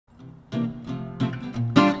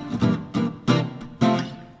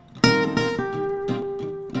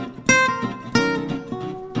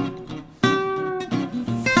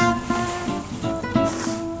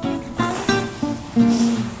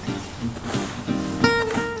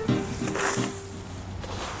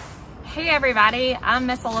Hey everybody, I'm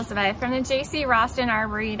Miss Elizabeth from the J.C. Roston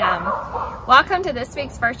Arboretum. Welcome to this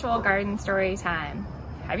week's virtual garden story time.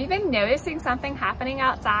 Have you been noticing something happening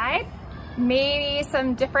outside? Maybe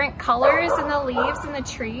some different colors in the leaves and the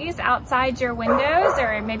trees outside your windows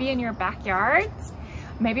or maybe in your backyards?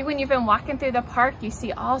 Maybe when you've been walking through the park, you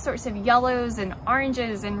see all sorts of yellows and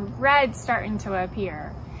oranges and reds starting to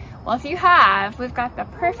appear. Well, if you have, we've got the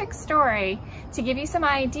perfect story to give you some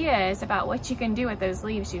ideas about what you can do with those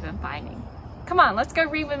leaves you've been finding. Come on, let's go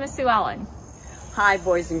read with Miss Sue Ellen. Hi,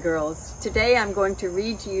 boys and girls. Today I'm going to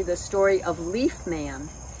read to you the story of Leaf Man.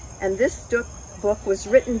 And this book was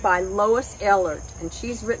written by Lois Ehlert, and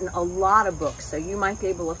she's written a lot of books, so you might be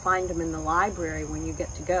able to find them in the library when you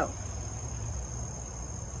get to go.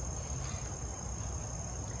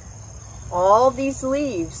 All these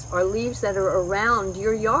leaves are leaves that are around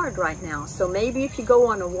your yard right now. So maybe if you go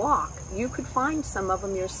on a walk, you could find some of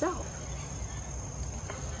them yourself.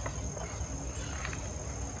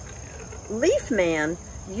 Leaf Man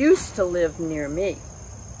used to live near me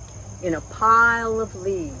in a pile of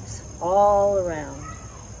leaves all around.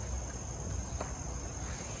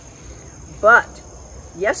 But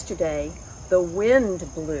yesterday, the wind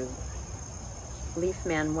blew. Leaf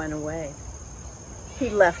Man went away. He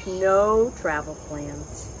left no travel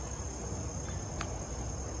plans.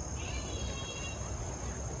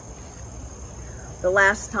 The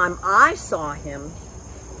last time I saw him,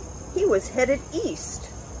 he was headed east,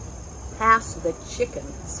 past the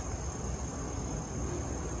chickens,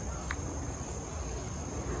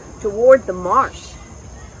 toward the marsh,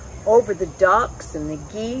 over the ducks and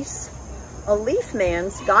the geese. A leaf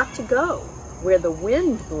man's got to go where the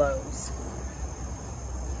wind blows.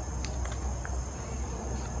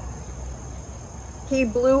 He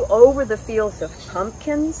blew over the fields of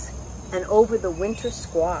pumpkins and over the winter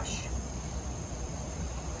squash.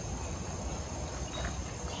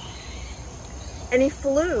 And he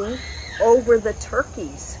flew over the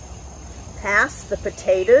turkeys, past the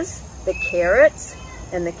potatoes, the carrots,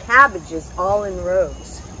 and the cabbages all in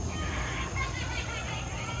rows.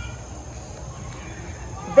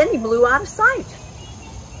 Then he blew out of sight.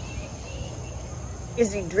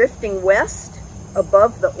 Is he drifting west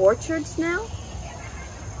above the orchards now?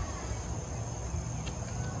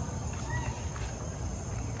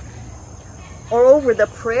 Or over the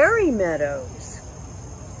prairie meadows?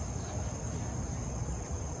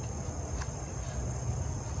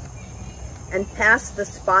 And past the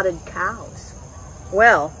spotted cows?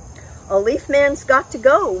 Well, a leaf man's got to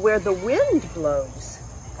go where the wind blows.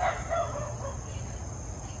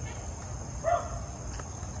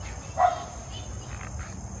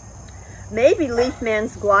 Maybe Leaf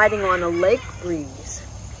Man's gliding on a lake breeze.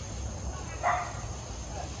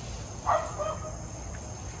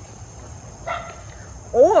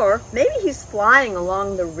 Or maybe he's flying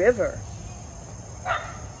along the river.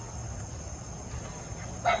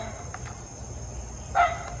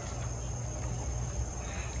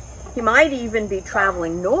 He might even be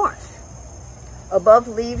traveling north, above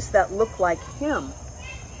leaves that look like him.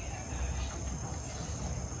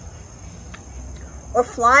 Or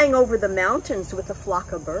flying over the mountains with a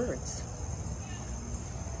flock of birds.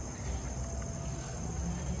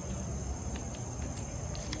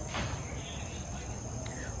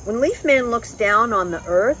 When Leaf Man looks down on the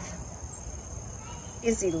earth,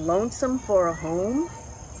 is he lonesome for a home?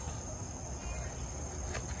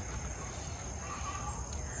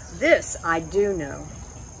 This I do know.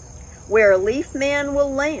 Where a Leaf Man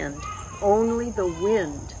will land, only the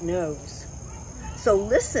wind knows. So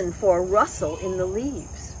listen for a rustle in the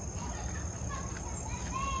leaves.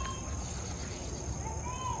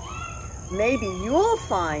 Maybe you'll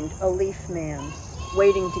find a Leaf Man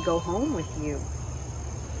waiting to go home with you.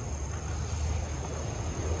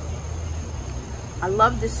 I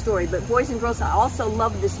love this story, but boys and girls, I also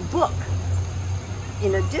love this book.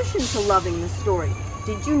 In addition to loving the story,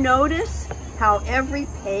 did you notice how every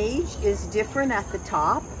page is different at the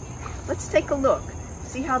top? Let's take a look.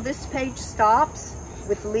 See how this page stops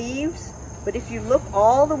with leaves? But if you look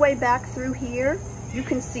all the way back through here, you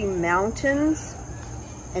can see mountains,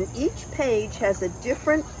 and each page has a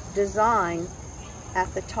different design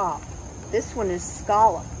at the top. This one is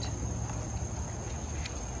scalloped.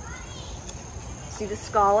 See the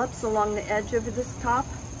scallops along the edge of this top?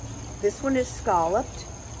 This one is scalloped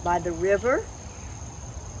by the river.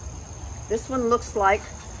 This one looks like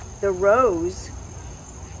the rows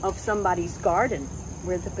of somebody's garden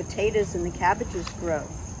where the potatoes and the cabbages grow.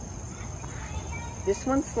 This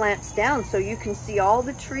one slants down so you can see all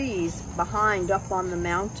the trees behind up on the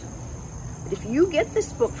mountain. But if you get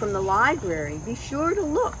this book from the library, be sure to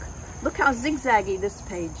look. Look how zigzaggy this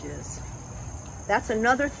page is. That's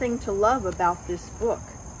another thing to love about this book,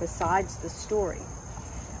 besides the story.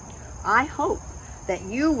 I hope that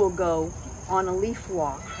you will go on a leaf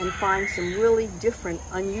walk and find some really different,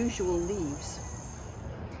 unusual leaves.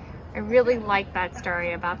 I really like that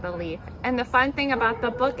story about the leaf. And the fun thing about the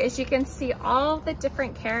book is you can see all the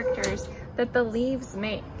different characters that the leaves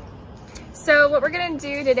make. So what we're gonna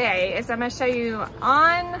do today is I'm gonna show you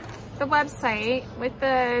on the website with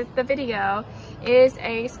the video is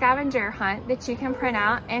a scavenger hunt that you can print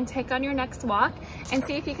out and take on your next walk and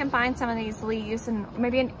see if you can find some of these leaves and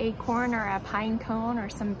maybe an acorn or a pine cone or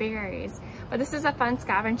some berries. But this is a fun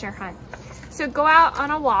scavenger hunt. So go out on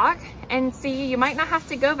a walk and see. You might not have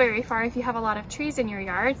to go very far if you have a lot of trees in your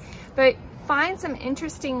yard, but find some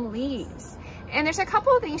interesting leaves. And there's a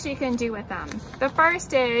couple of things you can do with them. The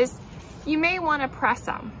first is you may want to press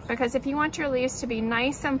them, because if you want your leaves to be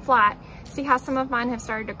nice and flat, see how some of mine have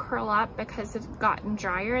started to curl up because they've gotten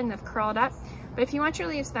drier and they've curled up. But if you want your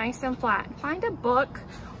leaves nice and flat, find a book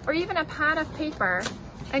or even a pad of paper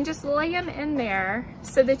and just lay them in there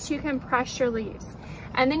so that you can press your leaves.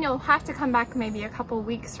 And then you'll have to come back maybe a couple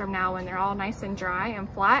weeks from now when they're all nice and dry and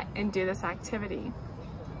flat and do this activity.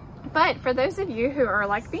 But for those of you who are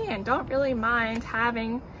like me and don't really mind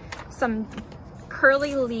having some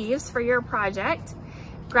curly leaves for your project,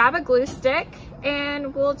 grab a glue stick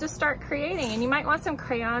and we'll just start creating. And you might want some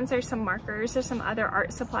crayons or some markers or some other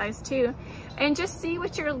art supplies too, and just see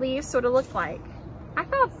what your leaves sort of look like. I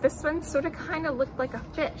thought this one sort of kind of looked like a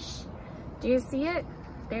fish. Do you see it?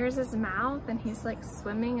 There's his mouth and he's like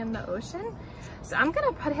swimming in the ocean. So I'm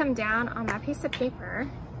gonna put him down on my piece of paper.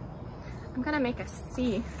 I'm gonna make a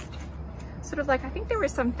C. Sort of like, I think there were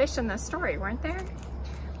some fish in the story, weren't there?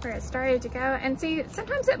 Where it started to go. And see,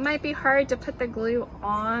 sometimes it might be hard to put the glue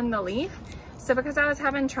on the leaf. So because I was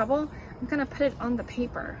having trouble, I'm gonna put it on the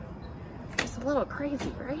paper. It's a little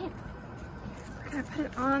crazy, right? We're gonna put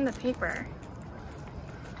it on the paper.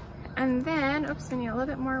 And then, oops, we need a little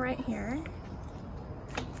bit more right here.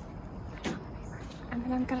 And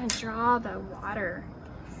then I'm gonna draw the water.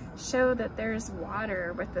 Show that there's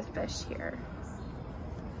water with the fish here.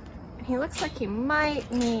 And he looks like he might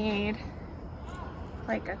need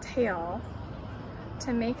like a tail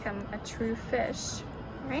to make him a true fish,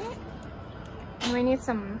 right? And we need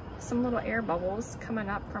some little air bubbles coming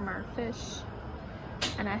up from our fish.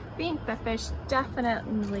 And I think the fish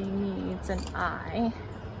definitely needs an eye.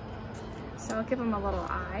 So I'll give him a little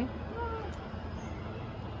eye.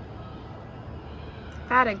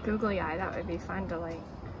 If I had a googly eye, that would be fun to like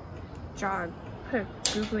put a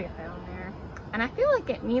googly eye on there. And I feel like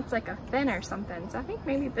it needs like a fin or something. So I think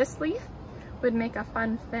maybe this leaf would make a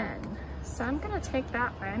fun fin. So I'm gonna take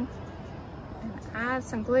that one and add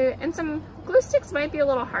some glue. And some glue sticks might be a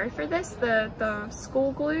little hard for this. The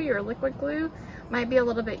school glue, your liquid glue, might be a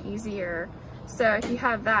little bit easier. So if you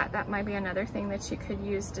have that, that might be another thing that you could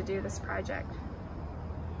use to do this project.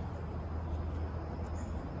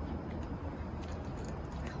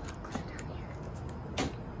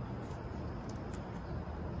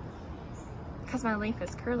 Because my leaf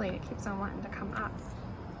is curly, it keeps on wanting to come up.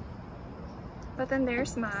 But then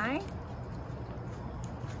there's my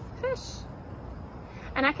fish.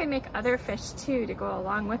 And I can make other fish too to go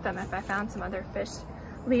along with them if I found some other fish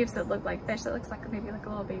leaves that look like fish. That looks like maybe like a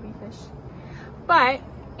little baby fish. But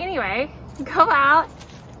anyway, go out,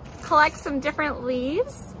 collect some different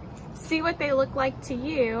leaves, see what they look like to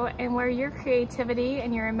you and where your creativity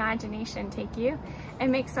and your imagination take you,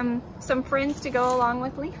 and make some friends to go along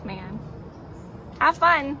with Leaf Man. Have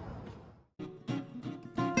fun!